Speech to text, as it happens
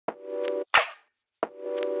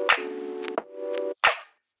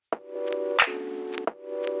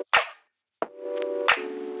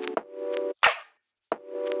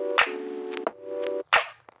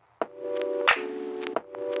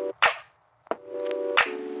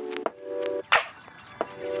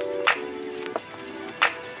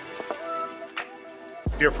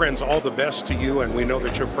Dear friends, all the best to you, and we know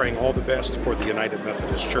that you're praying all the best for the United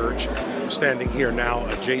Methodist Church. Standing here now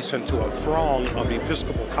adjacent to a throng of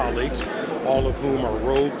Episcopal colleagues, all of whom are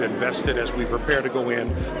robed and vested as we prepare to go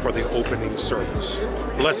in for the opening service.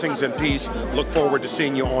 Blessings and peace. Look forward to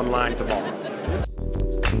seeing you online tomorrow.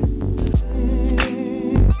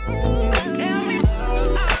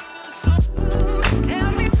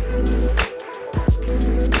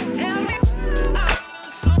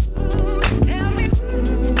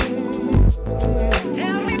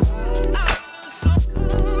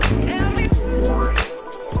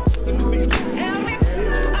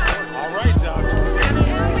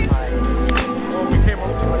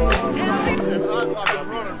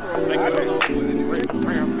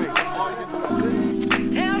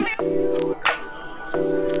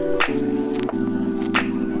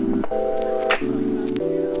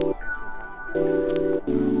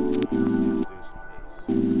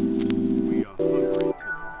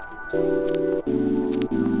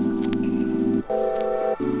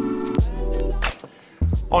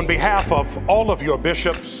 On behalf of all of your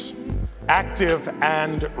bishops, active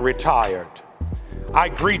and retired, I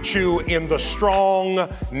greet you in the strong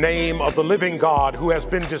name of the living God, who has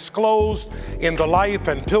been disclosed in the life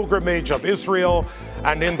and pilgrimage of Israel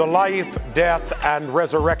and in the life, death, and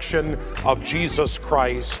resurrection of Jesus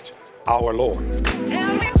Christ, our Lord.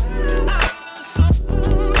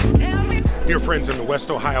 Dear friends in the West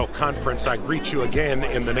Ohio Conference, I greet you again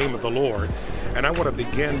in the name of the Lord. And I want to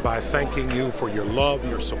begin by thanking you for your love,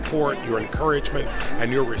 your support, your encouragement, and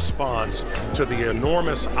your response to the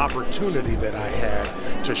enormous opportunity that I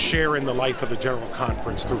had to share in the life of the General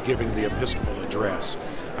Conference through giving the Episcopal address.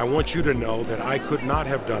 I want you to know that I could not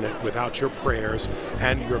have done it without your prayers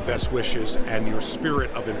and your best wishes and your spirit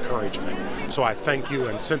of encouragement. So I thank you,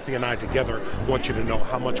 and Cynthia and I together want you to know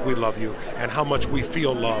how much we love you and how much we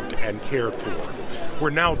feel loved and cared for. We're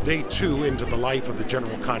now day 2 into the life of the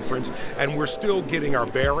General Conference, and we're still getting our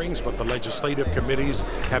bearings, but the legislative committees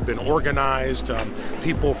have been organized.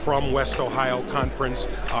 People from West Ohio Conference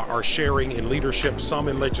are sharing in leadership, some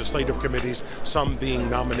in legislative committees, some being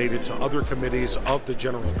nominated to other committees of the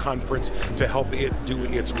General Conference to help it do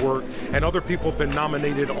its work, and other people have been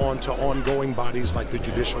nominated onto ongoing bodies like the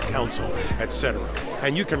Judicial Council, etc.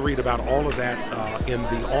 And you can read about all of that in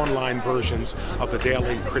the online versions of the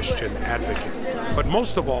Daily Christian Advocate. But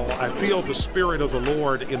most of all, I feel the Spirit of the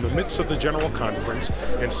Lord in the midst of the General Conference,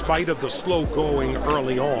 in spite of the slow going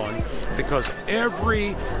early on, because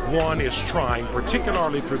everyone is trying,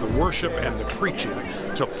 particularly through the worship and the preaching,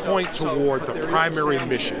 to point toward the primary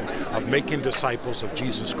mission of making disciples of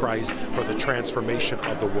Jesus Christ for the transformation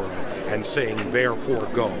of the world, and saying, therefore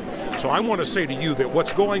go. So I want to say to you that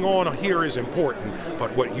what's going on here is important,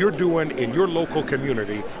 but what you're doing in your local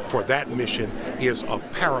community for that mission is of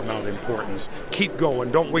paramount importance. Keep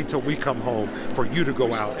going. Don't wait till we come home for you to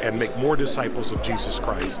go out and make more disciples of Jesus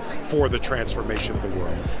Christ for the transformation of the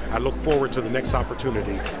world. I look forward to the next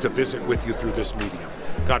opportunity to visit with you through this medium.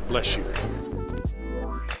 God bless you.